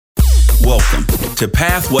Welcome to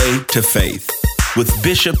Pathway to Faith with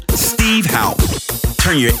Bishop Steve Houck.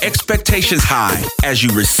 Turn your expectations high as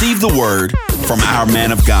you receive the word from our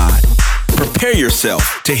man of God. Prepare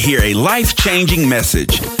yourself to hear a life-changing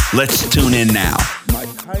message. Let's tune in now. My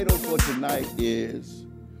title for tonight is,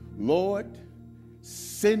 Lord,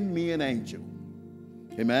 send me an angel.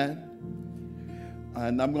 Amen.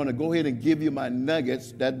 And I'm going to go ahead and give you my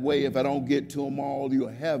nuggets. That way, if I don't get to them all, you'll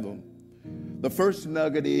have them. The first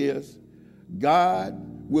nugget is,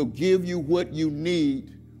 God will give you what you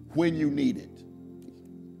need when you need it.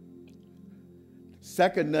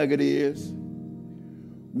 Second nugget is,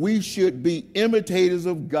 we should be imitators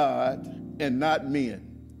of God and not men.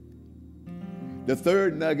 The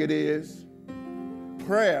third nugget is,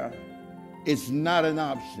 prayer is not an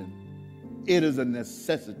option. It is a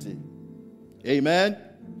necessity. Amen?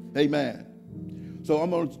 Amen. So I'm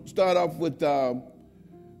going to start off with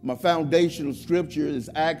my foundational scripture is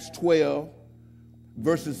Acts 12,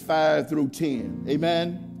 verses 5 through 10.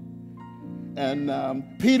 Amen? And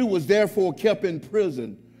Peter was therefore kept in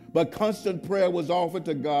prison, but constant prayer was offered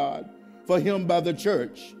to God for him by the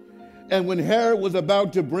church. And when Herod was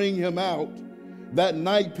about to bring him out, that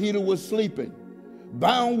night Peter was sleeping,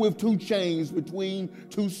 bound with two chains between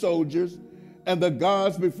two soldiers, and the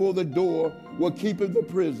guards before the door were keeping the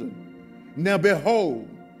prison. Now behold,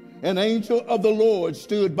 an angel of the Lord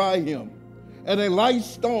stood by him, and a light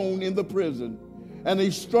stone in the prison. And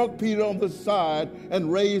he struck Peter on the side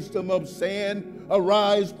and raised him up, saying,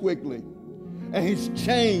 Arise quickly. And his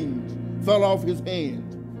chains fell off his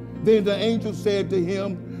hands. Then the angel said to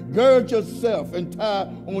him, Gird yourself and tie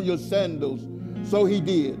on your sandals. So he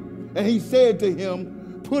did. And he said to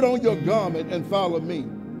him, Put on your garment and follow me.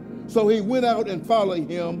 So he went out and followed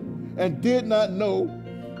him, and did not know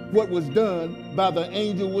what was done by the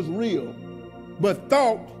angel was real, but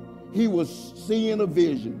thought he was seeing a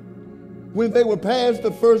vision. When they were past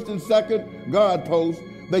the first and second guard posts,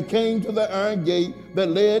 they came to the iron gate that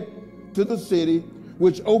led to the city,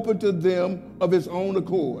 which opened to them of its own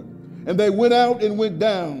accord. And they went out and went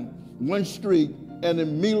down one street, and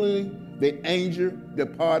immediately the angel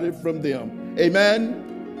departed from them.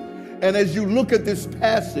 Amen. And as you look at this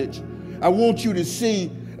passage, I want you to see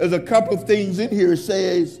there's a couple of things in here. It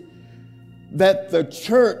says that the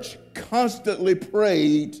church constantly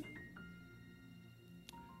prayed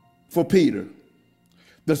for Peter.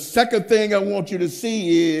 The second thing I want you to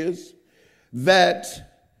see is that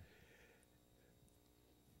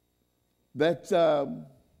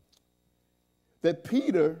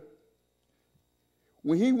Peter,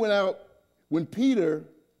 when Peter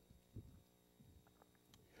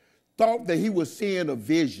thought that he was seeing a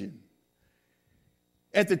vision,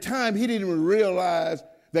 at the time he didn't even realize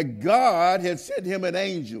that God had sent him an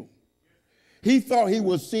angel. He thought he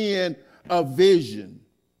was seeing a vision.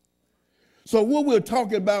 So what we're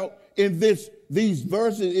talking about in these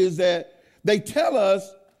verses is that they tell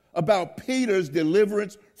us about Peter's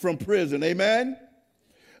deliverance from prison. Amen?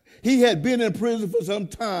 He had been in prison for some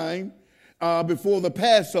time before the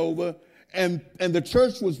Passover, and the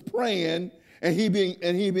church was praying, and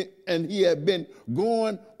he had been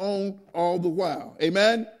going on all the while.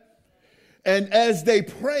 Amen? And as they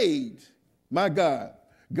prayed, my God,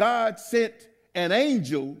 God sent an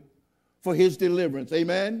angel for his deliverance.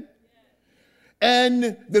 Amen?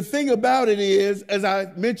 And the thing about it is, as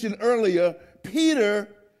I mentioned earlier, Peter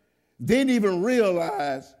didn't even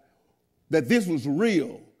realize that this was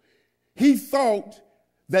real. He thought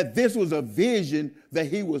that this was a vision that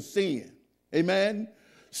he was seeing. Amen?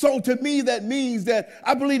 So to me, that means that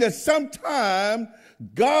I believe that sometime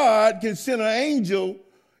God can send an angel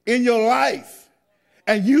in your life,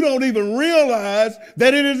 and you don't even realize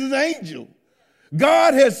that it is an angel.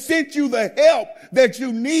 God has sent you the help that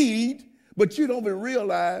you need, but you don't even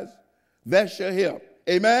realize that's your help.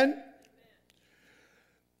 Amen?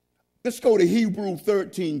 Let's go to Hebrews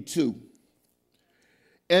 13:2.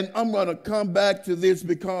 And I'm going to come back to this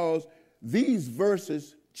because these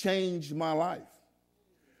verses changed my life.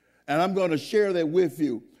 And I'm going to share that with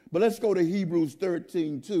you. But let's go to Hebrews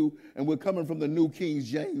 13:2, and we're coming from the New King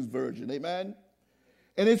James Version. Amen?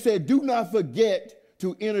 And it said, Do not forget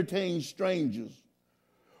to entertain strangers,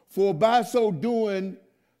 for by so doing,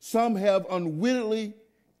 some have unwittingly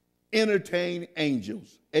entertained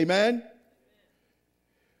angels. Amen?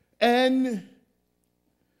 And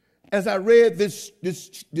as I read this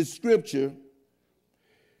scripture,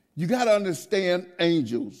 you got to understand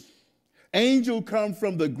angels. Angel comes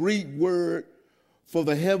from the Greek word for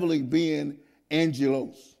the heavenly being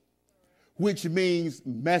angelos, which means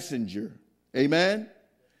messenger. Amen?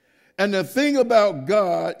 And the thing about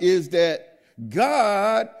God is that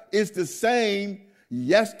God is the same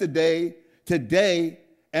yesterday, today,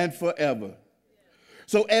 and forever.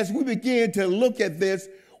 So as we begin to look at this,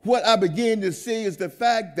 what I begin to see is the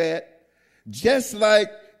fact that just like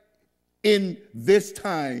in this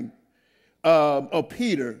time of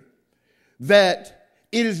Peter, that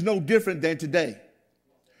it is no different than today.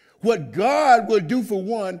 What God will do for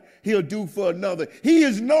one, he'll do for another. He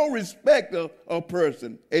is no respecter of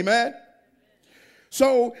person. Amen?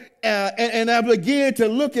 So, and I began to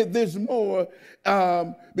look at this more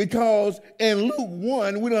because in Luke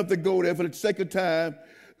 1, we don't have to go there for the sake of time.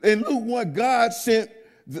 In Luke 1, God sent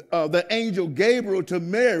the angel Gabriel to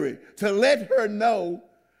Mary to let her know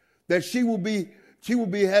that she will be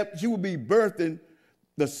birthing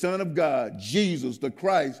the Son of God, Jesus, the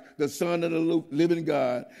Christ, the Son of the living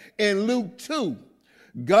God. In Luke 2,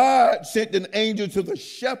 God sent an angel to the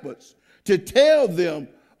shepherds to tell them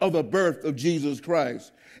of the birth of Jesus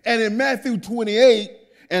Christ. And in Matthew 28,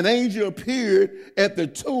 an angel appeared at the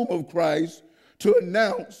tomb of Christ to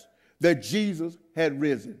announce that Jesus had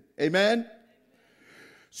risen. Amen?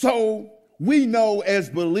 So we know as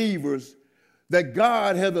believers that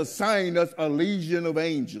God has assigned us a legion of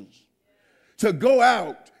angels to go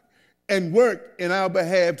out and work in our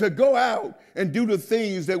behalf, to go out and do the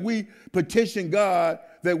things that we petition God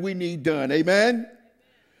that we need done. Amen?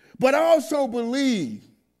 But I also believe,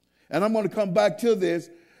 and I'm going to come back to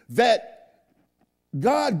this, that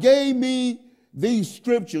God gave me these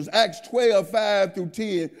scriptures, Acts 12, 5 through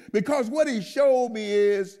 10, because what he showed me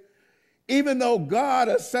is, even though God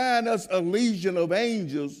assigned us a legion of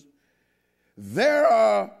angels, there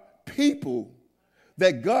are people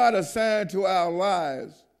that God assigned to our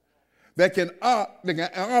lives that can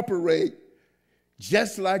operate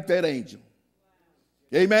just like that angel.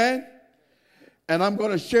 Amen? And I'm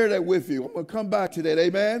going to share that with you. I'm going to come back to that.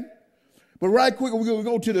 Amen? But right quick, we're going to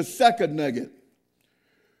go to the second nugget.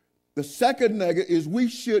 The second nugget is we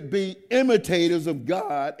should be imitators of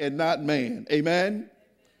God and not man. Amen?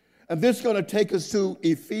 And this is going to take us to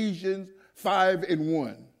Ephesians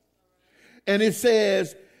 5:1. And it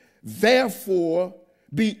says, therefore,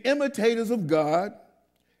 be imitators of God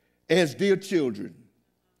as dear children.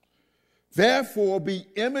 Therefore, be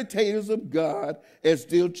imitators of God as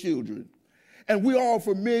dear children. And we're all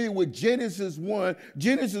familiar with Genesis 1.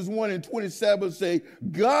 Genesis 1:27 say,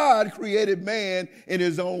 God created man in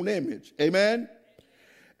his own image. Amen?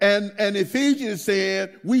 And Ephesians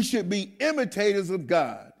said we should be imitators of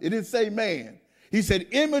God. It didn't say man. He said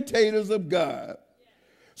imitators of God.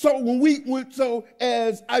 So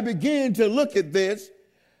as I began to look at this,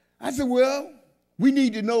 I said, well, we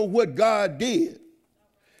need to know what God did.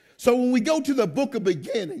 So when we go to the book of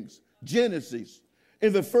beginnings, Genesis,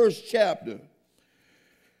 in the first chapter,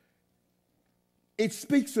 it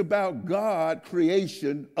speaks about God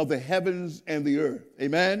creation of the heavens and the earth.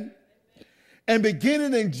 Amen? And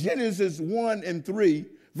beginning in Genesis 1:3,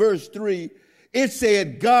 verse 3, it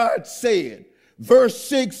said, God said. Verse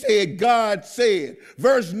 6 said, God said.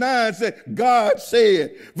 Verse 9 said, God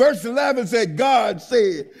said. Verse 11 said, God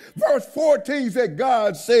said. Verse 14 said,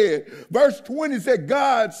 God said. Verse 20 said,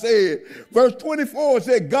 God said. Verse 24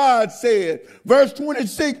 said, God said. Verse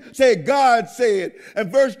 26 said, God said.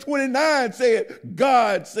 And verse 29 said,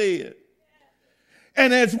 God said.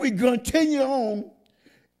 And as we continue on,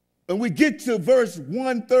 and we get to verse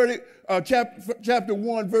 130, chapter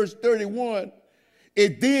 1, verse 31,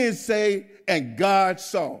 it then say, and God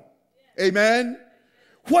saw. Amen?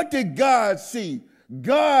 What did God see?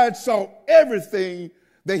 God saw everything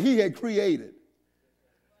that he had created.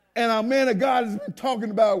 And our man of God has been talking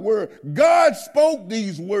about word. God spoke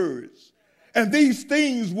these words, and these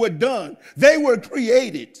things were done. They were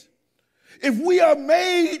created. If we are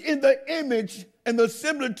made in the image and the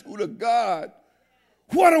similitude of God,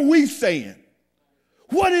 what are we saying?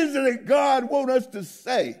 What is it that God wants us to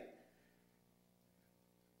say?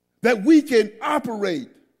 That we can operate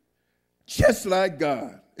just like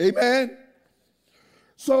God. Amen?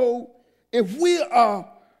 So if we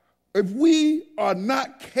are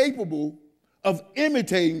not capable of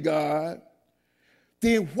imitating God,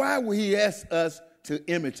 then why would he ask us to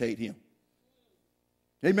imitate him?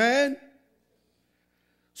 Amen?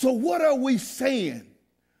 So what are we saying?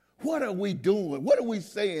 What are we doing? What are we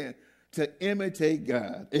saying to imitate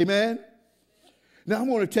God? Amen? Now I'm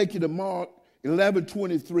going to take you to Mark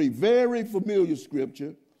 11:23, very familiar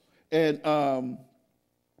scripture. And I'm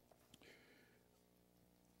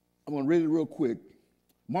going to read it real quick.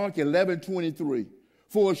 Mark 11:23.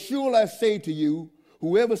 For surely I say to you,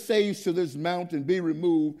 whoever says to this mountain, be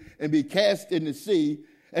removed and be cast in the sea,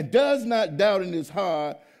 and does not doubt in his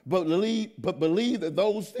heart, but believe that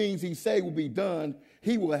those things he say will be done,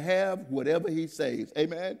 he will have whatever he says.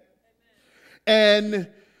 Amen? And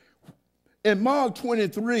in Mark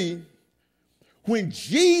 23, when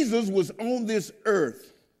Jesus was on this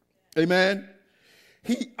earth, amen,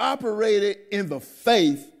 he operated in the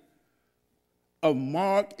faith of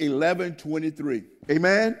Mark 11:23.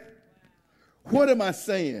 Amen? What am I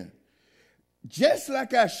saying? Just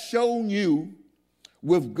like I shown you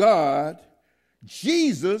with God,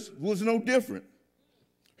 Jesus was no different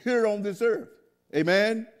here on this earth.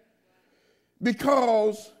 Amen?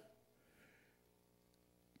 Because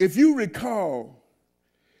if you recall,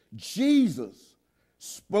 Jesus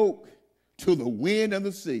spoke to the wind and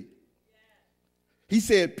the sea. He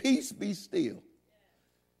said, "Peace, be still."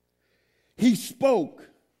 He spoke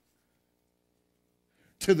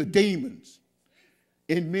to the demons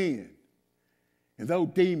in men, and those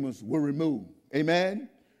demons were removed. Amen?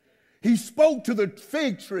 He spoke to the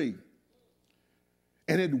fig tree,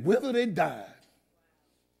 and it withered and died.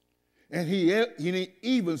 And he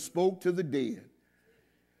even spoke to the dead.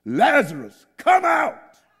 "Lazarus, come out."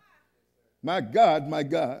 My God, my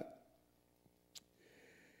God.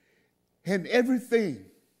 And everything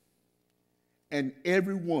and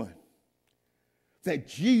everyone that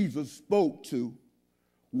Jesus spoke to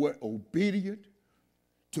were obedient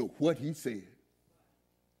to what he said.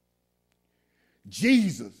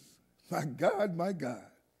 Jesus, my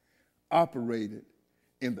God, operated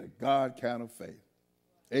in the God kind of faith.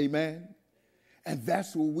 Amen? And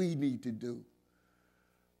that's what we need to do.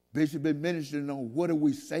 Bishop been ministering on what are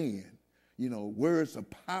we saying. You know, words are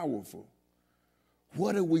powerful.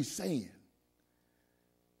 What are we saying?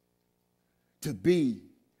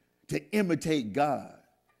 To imitate God,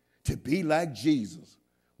 to be like Jesus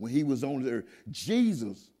when he was on the earth.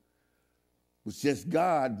 Jesus was just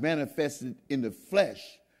God manifested in the flesh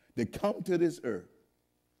to come to this earth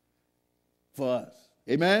for us.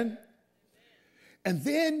 Amen? And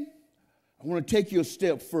then I want to take you a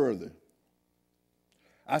step further.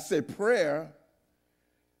 I said prayer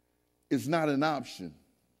is not an option.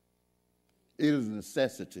 It is a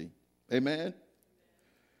necessity. Amen?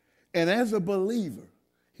 And as a believer,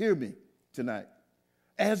 hear me tonight,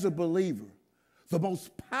 as a believer, the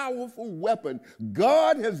most powerful weapon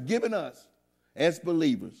God has given us as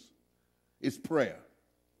believers is prayer.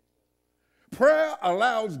 Prayer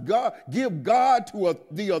allows God, give God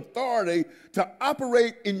the authority to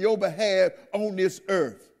operate in your behalf on this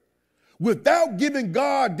earth. Without giving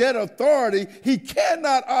God that authority, he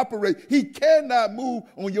cannot operate. He cannot move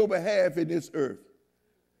on your behalf in this earth.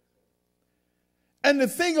 And the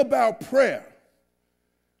thing about prayer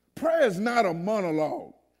is not a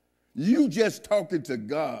monologue. You just talking to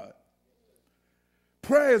God.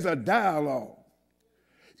 Prayer is a dialogue.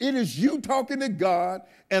 It is you talking to God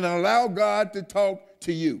and allow God to talk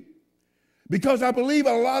to you. Because I believe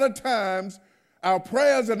a lot of times our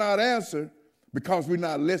prayers are not answered because we're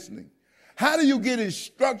not listening. How do you get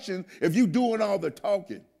instructions if you're doing all the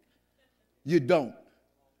talking? You don't.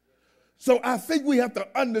 So I think we have to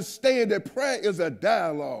understand that prayer is a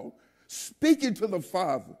dialogue, speaking to the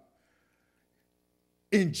Father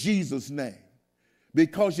in Jesus' name,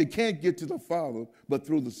 because you can't get to the Father but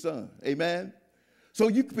through the Son. Amen? So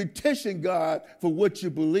you can petition God for what you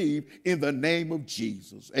believe in the name of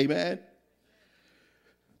Jesus. Amen?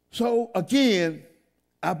 So again,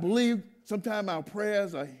 I believe sometimes our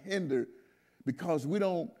prayers are hindered because we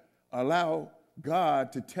don't allow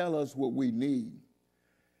God to tell us what we need.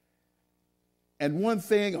 And one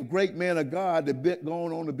thing, a great man of God that been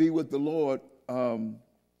going on to be with the Lord,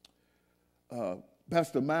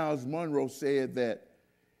 Pastor Miles Monroe said that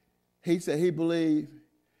he believed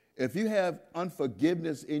if you have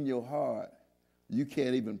unforgiveness in your heart, you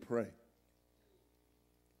can't even pray.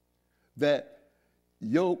 That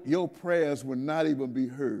your prayers will not even be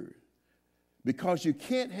heard because you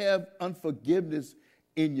can't have unforgiveness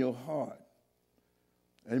in your heart.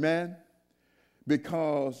 Amen?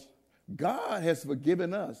 Because God has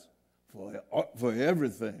forgiven us for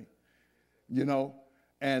everything, you know.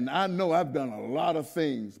 And I know I've done a lot of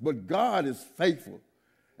things, but God is faithful,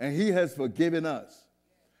 and he has forgiven us.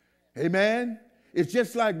 Amen? It's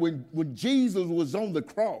just like when Jesus was on the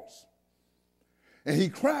cross, and he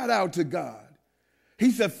cried out to God.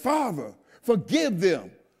 He said, "Father, forgive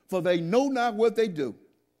them, for they know not what they do."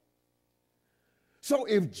 So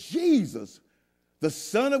if Jesus, the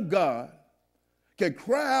Son of God, can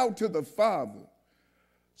cry out to the Father,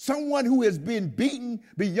 someone who has been beaten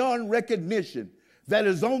beyond recognition, that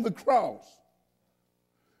is on the cross,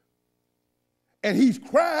 and he's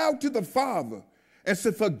cried out to the Father and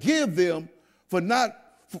said, "Forgive them, for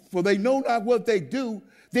they know not what they do,"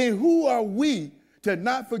 then who are we to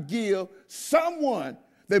not forgive someone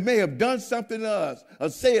that may have done something to us or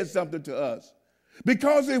said something to us?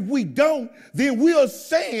 Because if we don't, then we are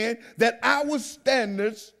saying that our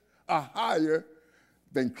standards are higher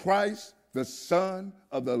than Christ, the Son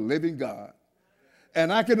of the living God.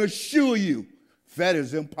 And I can assure you that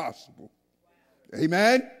is impossible.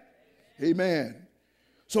 Amen? Amen.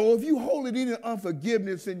 So if you hold any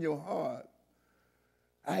unforgiveness in your heart,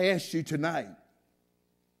 I ask you tonight,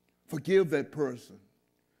 forgive that person.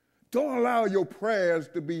 Don't allow your prayers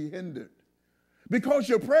to be hindered. Because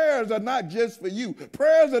your prayers are not just for you.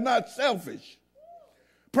 Prayers are not selfish.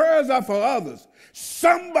 Prayers are for others.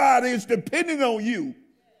 Somebody is depending on you.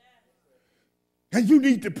 And you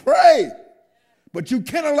need to pray. But you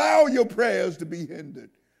can't allow your prayers to be hindered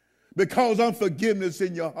because unforgiveness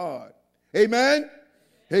in your heart. Amen?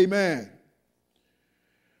 Amen.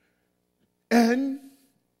 And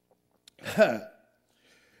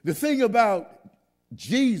the thing about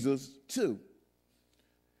Jesus, too,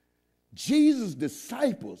 Jesus'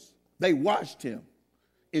 disciples, they watched him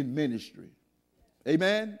in ministry.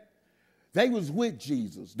 Amen? They was with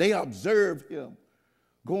Jesus. They observed him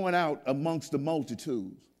going out amongst the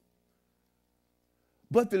multitudes.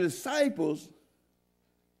 But the disciples,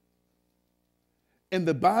 and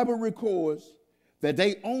the Bible records that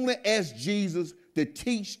they only asked Jesus to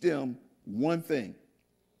teach them one thing.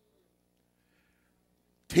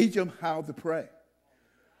 Teach them how to pray.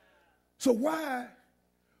 So why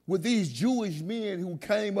would these Jewish men who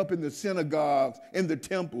came up in the synagogues, in the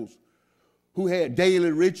temples, who had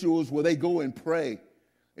daily rituals where they go and pray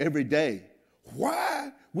every day,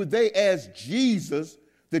 why would they ask Jesus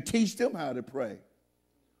to teach them how to pray?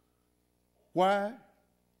 Why?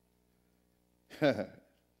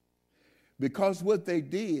 Because what they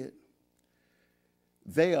did,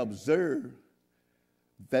 they observed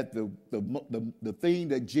that the thing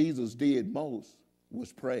that Jesus did most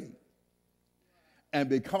was pray. And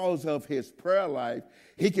because of his prayer life,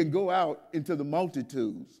 he can go out into the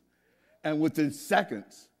multitudes, and within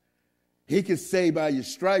seconds, he can say, by your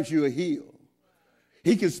stripes you are healed.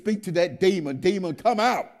 He can speak to that demon, come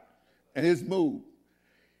out, and it's moved.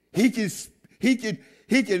 He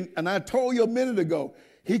can, and I told you a minute ago,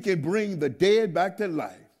 he can bring the dead back to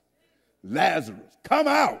life. Lazarus, come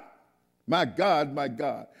out. My God, my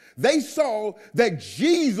God. They saw that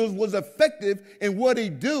Jesus was effective in what he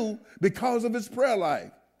do because of his prayer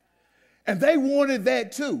life. And they wanted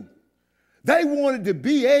that too. They wanted to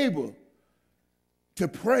be able to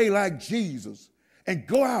pray like Jesus and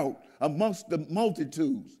go out amongst the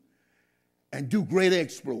multitudes and do great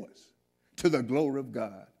exploits to the glory of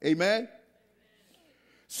God. Amen?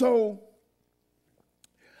 So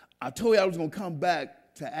I told you I was going to come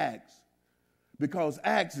back to Acts because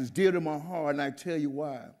Acts is dear to my heart, and I tell you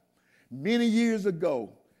why. Many years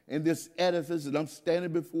ago, in this edifice that I'm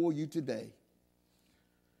standing before you today,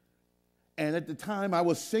 and at the time I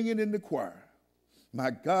was singing in the choir, my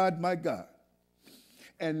God, my God.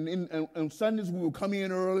 And on Sundays we would come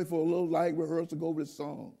in early for a little light rehearsal, go over the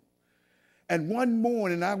song. And one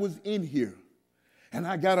morning I was in here, and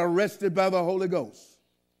I got arrested by the Holy Ghost.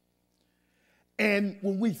 And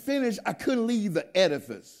when we finished, I couldn't leave the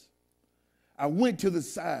edifice. I went to the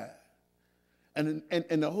side, and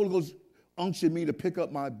the Holy Ghost unctioned me to pick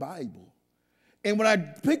up my Bible. And when I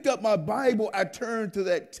picked up my Bible, I turned to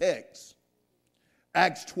that text,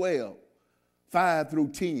 Acts 12, 5 through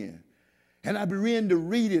 10. And I began to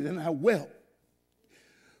read it, and I wept.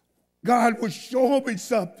 God was showing me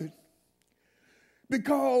something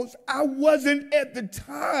because I wasn't at the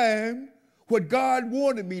time what God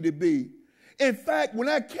wanted me to be. In fact, when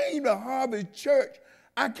I came to Harvest Church,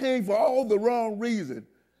 I came for all the wrong reasons.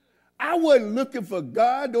 I wasn't looking for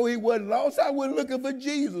God, though he wasn't lost. I wasn't looking for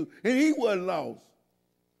Jesus, and he wasn't lost.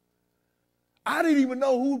 I didn't even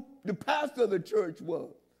know who the pastor of the church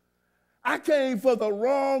was. I came for the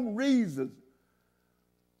wrong reasons.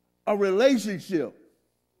 A relationship.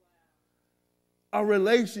 A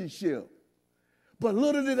relationship. But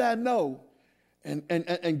little did I know,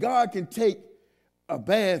 and God can take a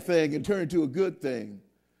bad thing and turn it into a good thing,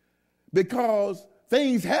 because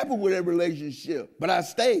things happen with that relationship, but I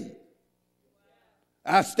stayed.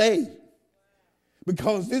 I stayed.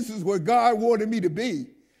 Because this is where God wanted me to be.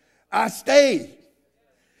 I stayed.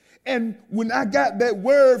 And when I got that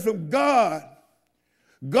word from God,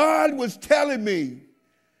 God was telling me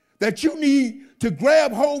that you need to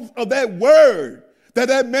grab hold of that word that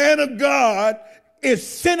that man of God is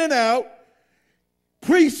sending out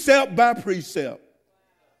precept by precept.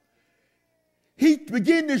 He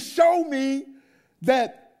began to show me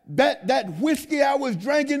that whiskey I was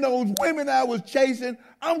drinking, those women I was chasing,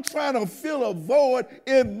 I'm trying to fill a void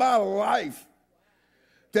in my life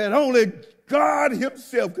that only God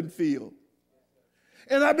himself can fill.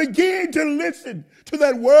 And I began to listen to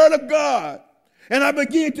that word of God. And I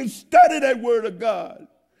began to study that word of God.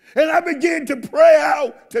 And I began to pray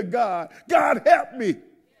out to God. God, help me.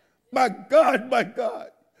 My God, my God.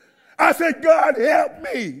 I said, God, help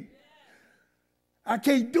me. I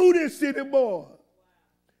can't do this anymore.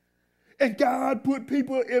 And God put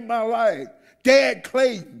people in my life. Dad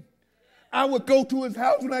Clayton. I would go to his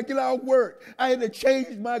house when I get out of work. I had to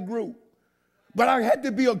change my group. But I had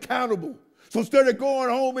to be accountable. So instead of going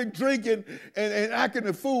home and drinking and acting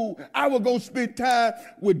a fool, I would go spend time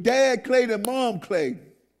with Dad Clayton and Mom Clayton.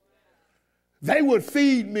 They would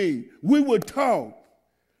feed me. We would talk.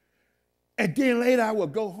 And then later I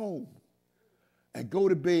would go home and go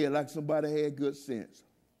to bed like somebody had good sense.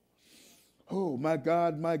 Oh, my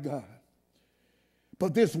God, my God.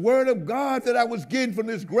 But this word of God that I was getting from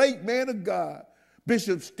this great man of God,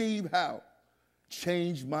 Bishop Steve Howe,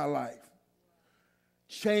 changed my life.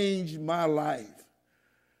 Changed my life.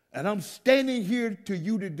 And I'm standing here to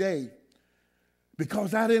you today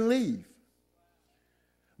because I didn't leave.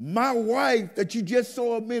 My wife that you just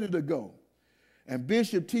saw a minute ago, and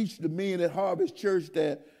Bishop teaches the men at Harvest Church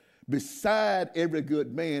that beside every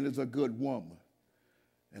good man is a good woman.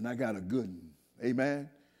 And I got a good one. Amen.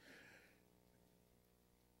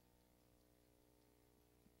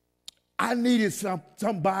 I needed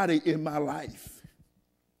somebody in my life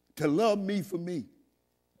to love me for me.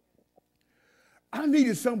 I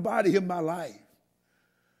needed somebody in my life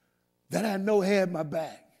that I know had my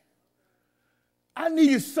back. I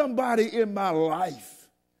needed somebody in my life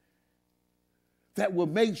that would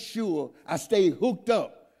make sure I stay hooked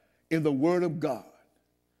up in the Word of God.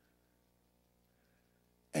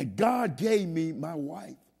 And God gave me my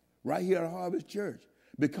wife right here at Harvest Church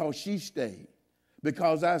because she stayed,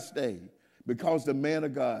 because I stayed, because the man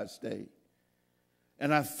of God stayed.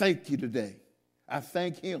 And I thank you today. I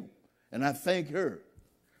thank him and I thank her.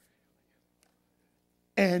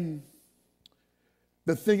 And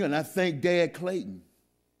and I thank Dad Clayton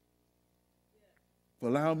for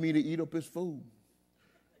allowing me to eat up his food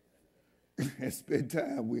and spend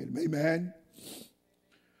time with him. Amen.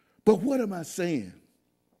 But what am I saying?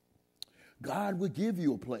 God will give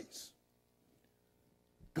you a place.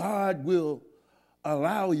 God will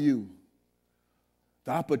allow you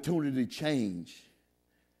the opportunity to change.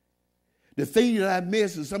 The thing that I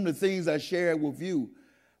missed and some of the things I shared with you,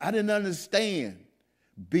 I didn't understand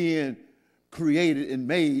being created and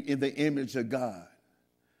made in the image of God.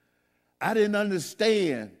 I didn't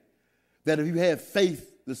understand that if you had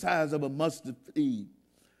faith the size of a mustard seed,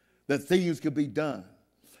 that things could be done.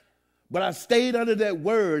 But I stayed under that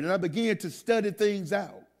word and I began to study things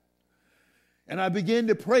out. And I began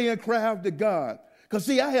to pray and cry out to God. Because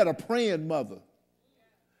see, I had a praying mother.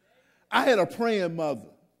 I had a praying mother.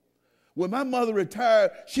 When my mother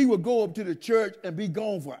retired, she would go up to the church and be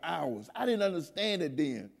gone for hours. I didn't understand it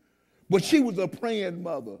then. But she was a praying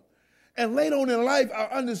mother. And later on in life, I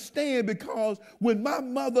understand because when my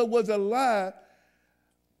mother was alive,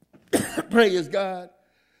 praise God,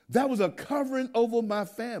 that was a covering over my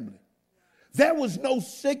family. There was no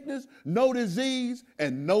sickness, no disease,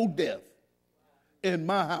 and no death in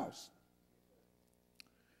my house.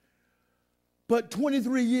 But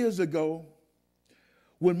 23 years ago,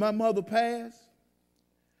 when my mother passed,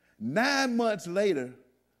 9 months later,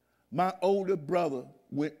 my older brother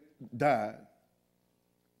died.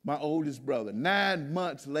 My oldest brother, 9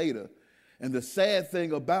 months later. And the sad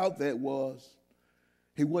thing about that was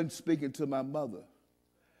he wasn't speaking to my mother.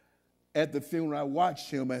 At the funeral, I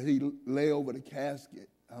watched him as he lay over the casket,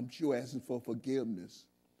 I'm sure asking for forgiveness.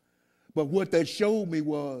 But what that showed me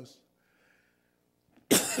was,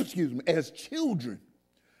 excuse me, as children,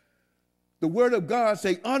 the word of God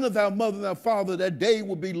say, honor thy mother and thy father, that day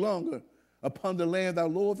will be longer upon the land thy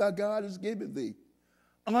Lord thy God has given thee.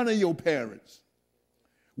 Honor your parents.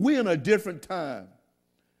 We're in a different time.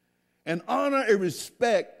 And honor and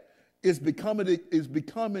respect is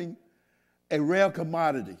becoming a rare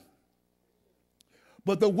commodity.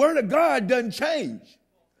 But the word of God doesn't change.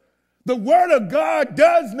 The word of God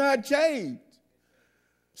does not change.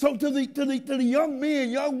 So to the young men,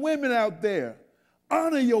 young women out there,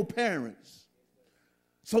 honor your parents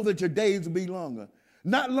so that your days will be longer.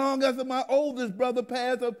 Not long after my oldest brother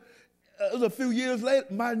passed, a few years later,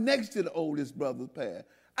 my next to the oldest brother passed.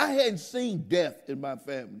 I hadn't seen death in my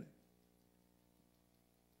family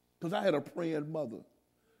because I had a praying mother,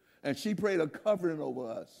 and she prayed a covering over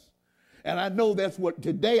us. And I know that's what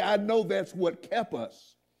kept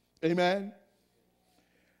us. Amen.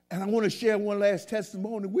 And I want to share one last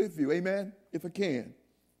testimony with you. Amen. If I can.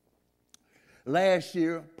 Last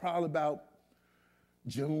year, probably about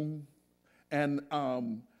June, and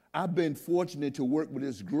I've been fortunate to work with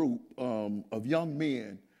this group of young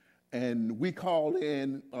men, and we call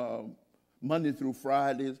in Monday through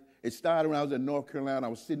Fridays. It started when I was in North Carolina. I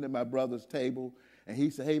was sitting at my brother's table, and he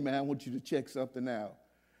said, hey, man, I want you to check something out.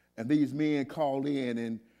 And these men called in,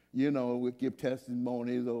 and, you know, we give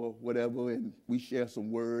testimonies or whatever, and we share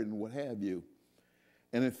some word and what have you.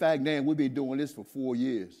 And in fact, Dan, we've been doing this for 4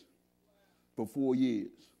 years. For 4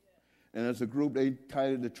 years. And as a group, they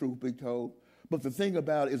titled The Truth Be Told. But the thing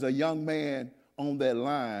about it is a young man on that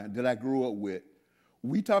line that I grew up with.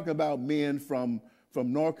 We talk about men from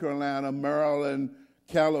North Carolina, Maryland,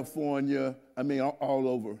 California, I mean, all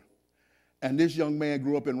over. And this young man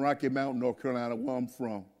grew up in Rocky Mountain, North Carolina, where I'm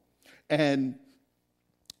from. And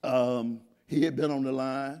he had been on the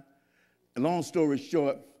line. And long story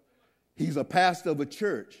short, he's a pastor of a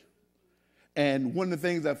church. And one of the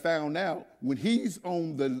things I found out, when he's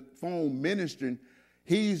on the phone ministering,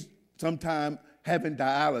 he's sometimes having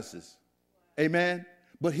dialysis. Amen?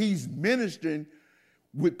 But he's ministering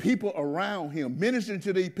with people around him, ministering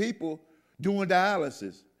to these people doing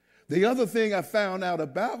dialysis. The other thing I found out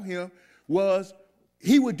about him was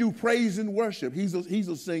he would do praise and worship. He's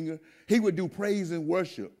a singer. He would do praise and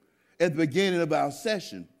worship at the beginning of our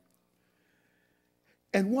session.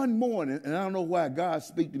 And one morning, and I don't know why God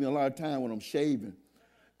speaks to me a lot of time when I'm shaving,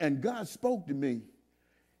 and God spoke to me.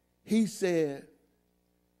 He said,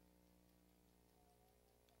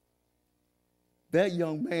 that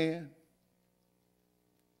young man,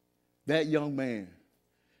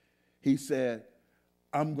 he said,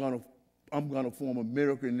 I'm gonna form a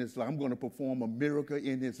miracle in his life. I'm gonna perform a miracle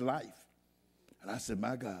in his life. And I said,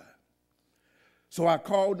 my God. So I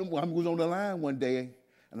called him. I was on the line one day,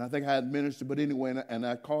 and I think I had ministered, but anyway, and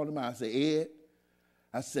I called him out. I said, Ed,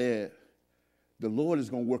 I said, the Lord is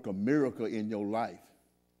going to work a miracle in your life.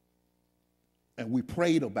 And we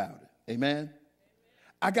prayed about it. Amen?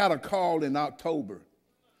 I got a call in October,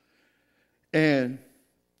 and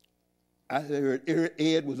I heard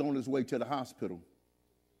Ed was on his way to the hospital.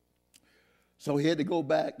 So he had to go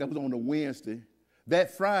back. That was on a Wednesday.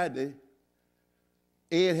 That Friday,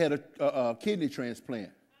 Ed had a kidney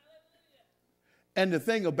transplant. And the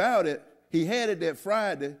thing about it, he had it that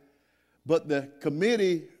Friday, but the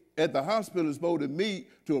committee at the hospital is supposed to meet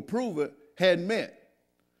to approve it, hadn't met.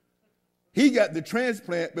 He got the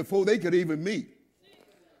transplant before they could even meet.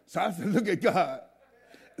 So I said, look at God.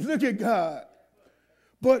 Look at God.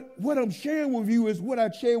 But what I'm sharing with you is what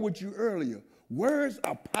I shared with you earlier. Words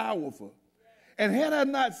are powerful. And had I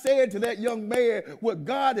not said to that young man what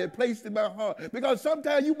God had placed in my heart, because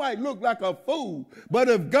sometimes you might look like a fool, but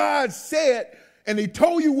if God said and he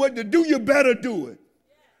told you what to do, you better do it.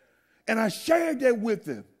 And I shared that with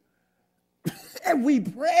him. And we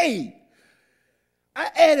prayed. I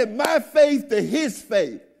added my faith to his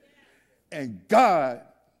faith. And God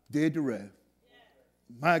did the rest.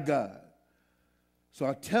 My God. So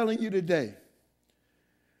I'm telling you today,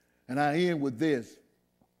 and I end with this.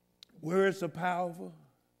 Words are powerful.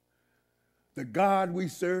 The God we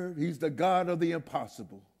serve, he's the God of the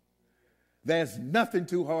impossible. There's nothing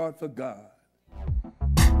too hard for God.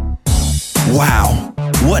 Wow,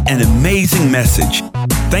 what an amazing message.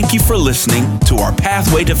 Thank you for listening to our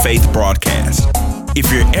Pathway to Faith broadcast.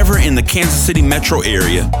 If you're ever in the Kansas City metro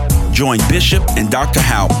area, join Bishop and Dr.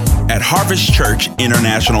 Haupt at Harvest Church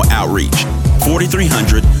International Outreach,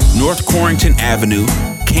 4300 North Corrington Avenue,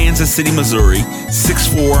 Kansas City, Missouri,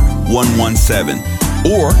 64117.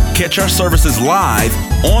 Or catch our services live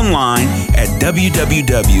online at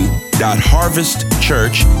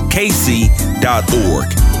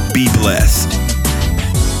www.harvestchurchkc.org. Be blessed.